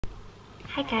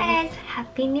Hi guys,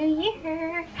 Happy New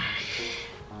Year!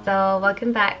 So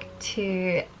welcome back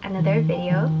to another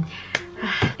video.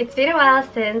 It's been a while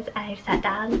since I've sat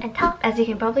down and talked. As you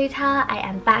can probably tell, I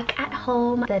am back at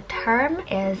home. The term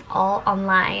is all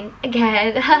online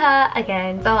again.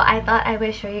 Again. So I thought I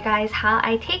would show you guys how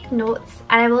I take notes,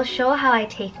 and I will show how I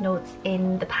take notes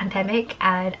in the pandemic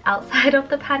and outside of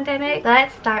the pandemic.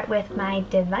 Let's start with my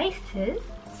devices.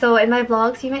 So in my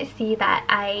vlogs, you might see that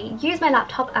I use my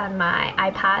laptop and my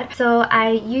iPad. So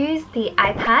I use the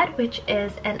iPad, which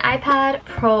is an iPad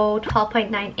Pro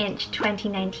 12.9 inch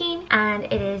 2019, and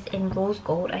it is in rose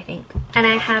gold, I think. And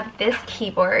I have this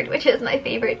keyboard, which is my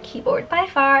favorite keyboard by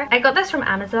far. I got this from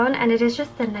Amazon, and it is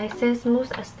just the nicest,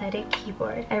 most aesthetic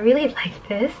keyboard. I really like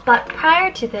this. But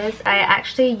prior to this, I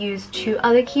actually used two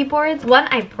other keyboards. One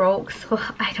I broke, so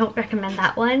I don't recommend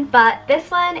that one. But this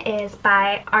one is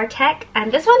by Artec,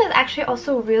 and this one is actually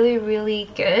also really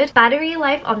good. Battery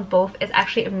life on both is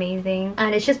actually amazing,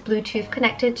 and it's just Bluetooth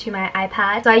connected to my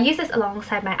iPad. So I use this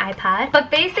alongside my iPad.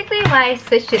 But basically why I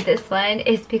switched to this one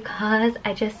is because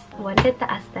I just wanted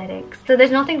the aesthetics. So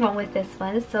there's nothing wrong with this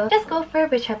one, so just go for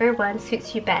whichever one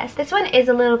suits you best. This one is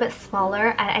a little bit smaller,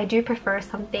 and I do prefer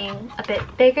something a bit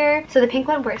bigger, so the pink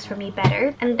one works for me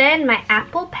better. And then my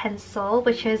Apple Pencil,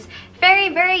 which is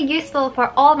very useful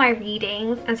for all my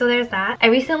readings, and so there's that. I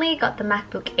recently got the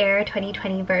MacBook Air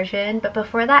 2020 version, but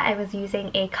before that I was using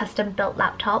a custom built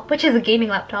laptop, which is a gaming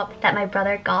laptop that my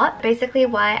brother got. Basically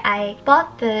why I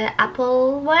bought the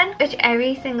Apple one, which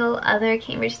every single other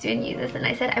Cambridge student uses, and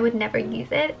I said I would never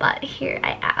use it, but here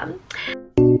I am.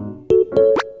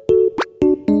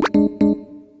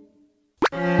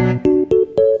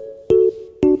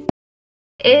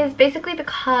 Is basically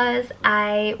because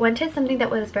I wanted something that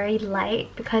was very light,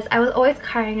 because I was always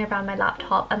carrying around my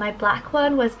laptop and my black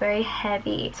one was very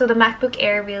heavy. So the MacBook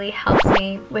Air really helps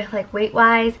me with like weight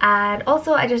wise, and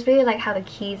also I just really like how the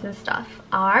keys and stuff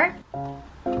are.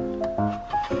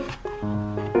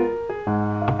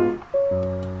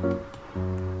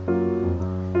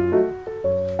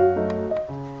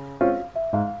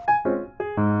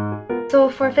 So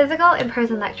for physical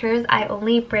in-person lectures, I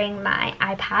only bring my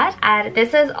iPad, and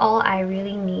this is all I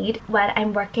really need when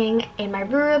I'm working in my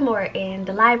room or in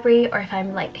the library, or if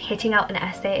I'm like hitting out an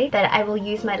essay, then I will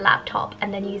use my laptop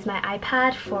and then use my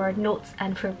iPad for notes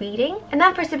and for reading. And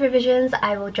then for supervisions,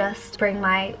 I will just bring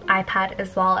my iPad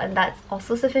as well, and that's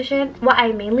also sufficient. What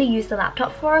I mainly used the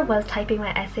laptop for was typing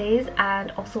my essays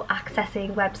and also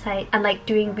accessing websites and like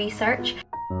doing research.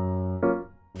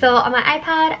 So on my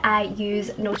iPad, I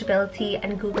use Notability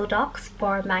and Google Docs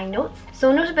for my notes.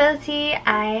 So Notability,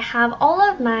 I have all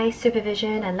of my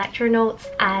supervision and lecture notes,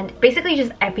 and basically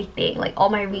just everything, like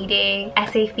all my reading,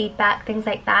 essay feedback, things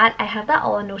like that. I have that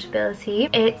all on Notability.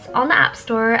 It's on the App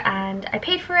Store and I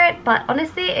paid for it, but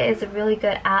honestly it is a really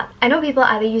good app. I know people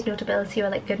either use Notability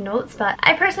or like GoodNotes, but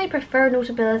I personally prefer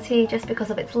Notability just because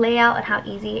of its layout and how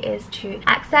easy it is to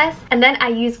access. And then I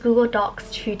use Google Docs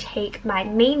to take my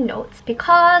main notes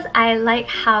because I like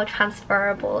how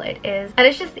transferable it is, and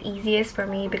it's just the easiest for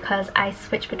me because I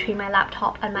switch between my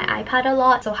laptop and my iPad a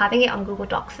lot, so having it on Google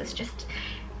Docs is just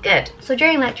good. So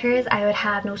during lectures, I would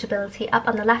have Notability up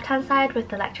on the left hand side with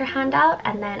the lecture handout,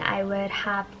 and then I would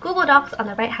have Google Docs on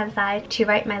the right hand side to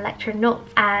write my lecture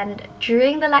notes. And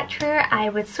during the lecture, I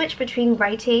would switch between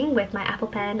writing with my Apple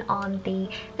Pen on the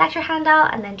lecture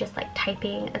handout and then just like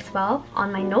typing as well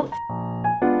on my notes.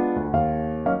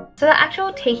 So the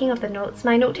actual taking of the notes,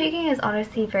 my note taking is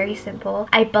honestly very simple.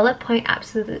 I bullet point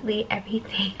absolutely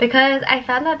everything because I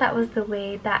found that that was the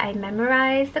way that I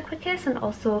memorized the quickest, and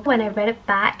also when I read it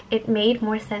back it made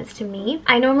more sense to me.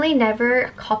 I normally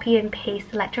never copy and paste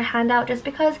the lecture handout just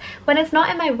because when it's not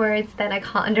in my words then I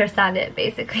can't understand it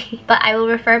basically. But I will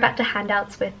refer back to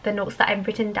handouts with the notes that I've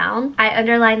written down. I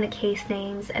underline the case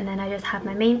names and then I just have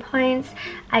my main points.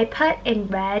 I put in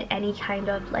red any kind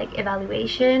of like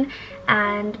evaluation,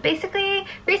 and basically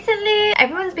recently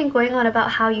everyone's been going on about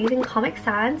how using Comic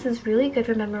Sans is really good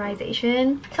for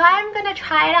memorization, so I'm gonna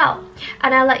try it out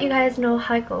and I'll let you guys know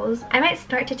how it goes. I might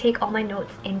start to take all my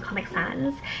notes in Comic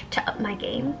Sans to up my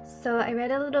game. So I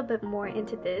read a little bit more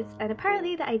into this, and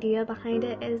apparently the idea behind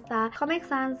it is that Comic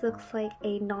Sans looks like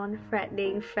a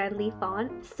non-threatening friendly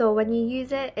font, so when you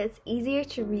use it it's easier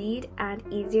to read and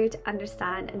easier to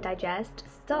understand and digest.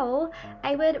 So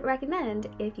I would recommend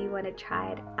if you want to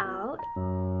try it out.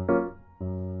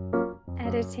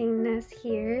 Editing this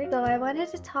here. So I wanted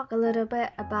to talk a little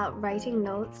bit about writing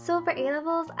notes. So for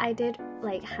A-levels I did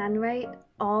like handwrite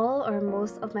all or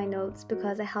most of my notes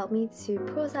because it helped me to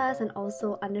process and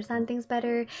also understand things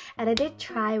better. And I did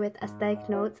try with aesthetic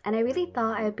notes, and I really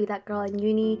thought I would be that girl in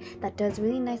uni that does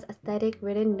really nice aesthetic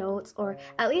written notes, or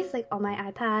at least like on my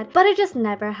iPad, but it just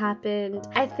never happened.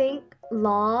 I think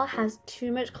law has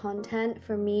too much content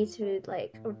for me to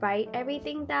like write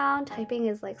everything down. Typing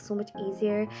is like so much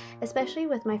easier, especially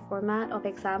with my format of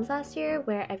exams last year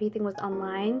where everything was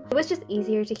online. It was just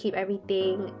easier to keep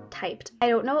everything typed. I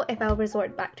don't know if I'll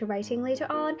resort back to writing later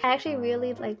on. I actually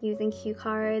really like using cue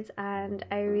cards and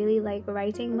I really like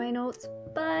writing my notes,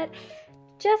 but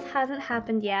just hasn't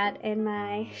happened yet in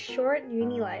my short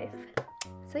uni life.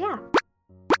 So yeah.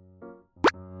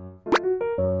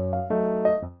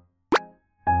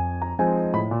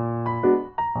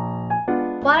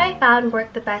 What I found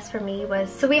worked the best for me was,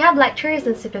 so we have lectures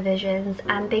and supervisions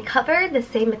and they cover the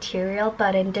same material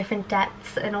but in different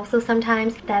depths, and also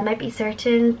sometimes there might be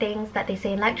certain things that they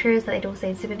say in lectures that they don't say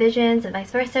in supervisions and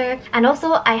vice versa. And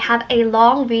also I have a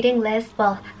long reading list,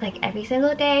 well, like every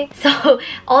single day, so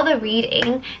all the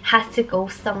reading has to go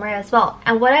somewhere as well.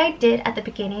 And what I did at the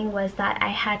beginning was that I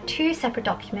had two separate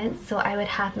documents. So I would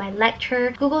have my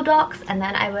lecture Google Docs and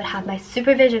then I would have my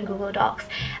supervision Google Docs,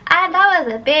 and that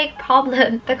was a big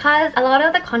problem because a lot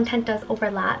of the content does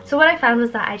overlap. So what I found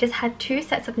was that I just had two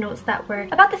sets of notes that were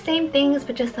about the same things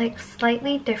but just like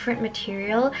slightly different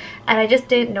material, and I just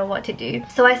didn't know what to do.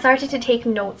 So I started to take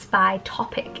notes by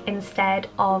topic instead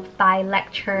of by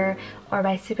lecture or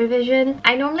by supervision.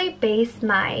 I normally base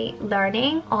my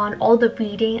learning on all the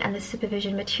reading and the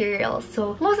supervision materials,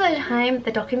 so most of the time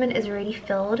the document is already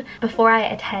filled before I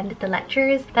attend the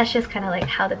lectures. That's just kind of like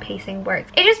how the pacing works.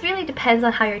 It just really depends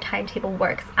on how your timetable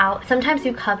works out. Sometimes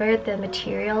you cover the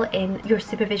material in your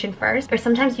supervision first, or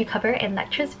sometimes you cover it in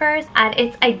lectures first, and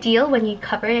it's ideal when you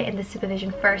cover it in the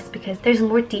supervision first because there's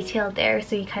more detail there,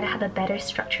 so you kind of have a better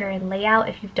structure and layout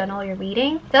if you've done all your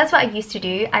reading. So that's what I used to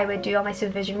do. I would do all my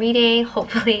supervision reading,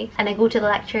 hopefully, and then go to the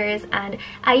lectures, and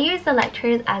I use the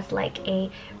lectures as like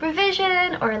a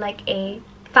revision or like a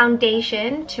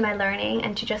foundation to my learning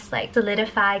and to just like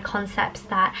solidify concepts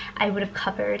that I would have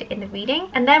covered in the reading.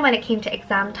 And then when it came to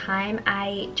exam time,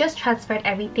 I just transferred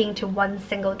everything to one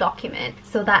single document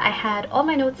so that I had all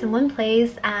my notes in one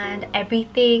place and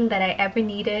everything that I ever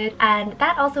needed. And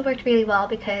that also worked really well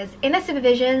because in the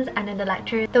supervisions and in the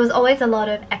lectures there was always a lot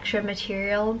of extra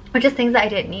material or just things that I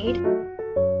didn't need.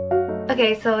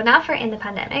 Okay, so now for in the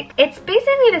pandemic, it's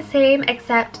basically the same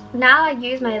except now I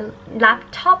use my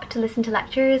laptop to listen to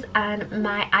lectures and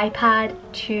my iPad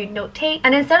to note take,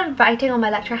 and instead of writing on my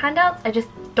lecture handouts, I just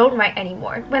don't write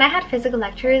anymore. When I had physical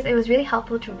lectures, it was really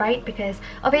helpful to write because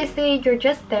obviously you're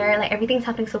just there, like everything's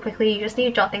happening so quickly, you just need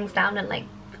to jot things down and like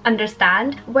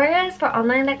understand. Whereas for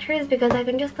online lectures, because I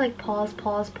can just like pause,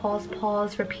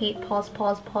 repeat, pause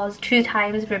 2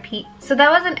 times, repeat. So there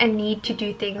wasn't a need to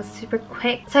do things super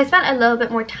quick. So I spent a little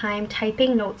bit more time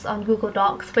typing notes on Google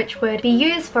Docs, which would be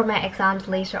used for my exams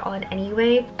later on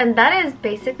anyway. And that is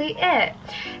basically it.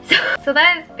 So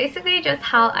that is basically just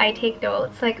how I take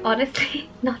notes. Like honestly,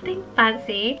 nothing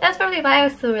fancy. That's probably why I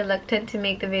was so reluctant to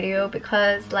make the video,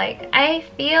 because like I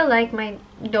feel like my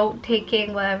note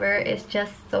taking whatever is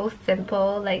just so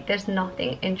simple, like there's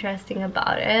nothing interesting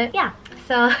about it. Yeah,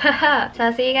 so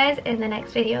I'll see you guys in the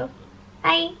next video.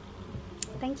 Bye.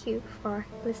 Thank you for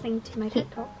listening to my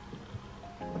TikTok.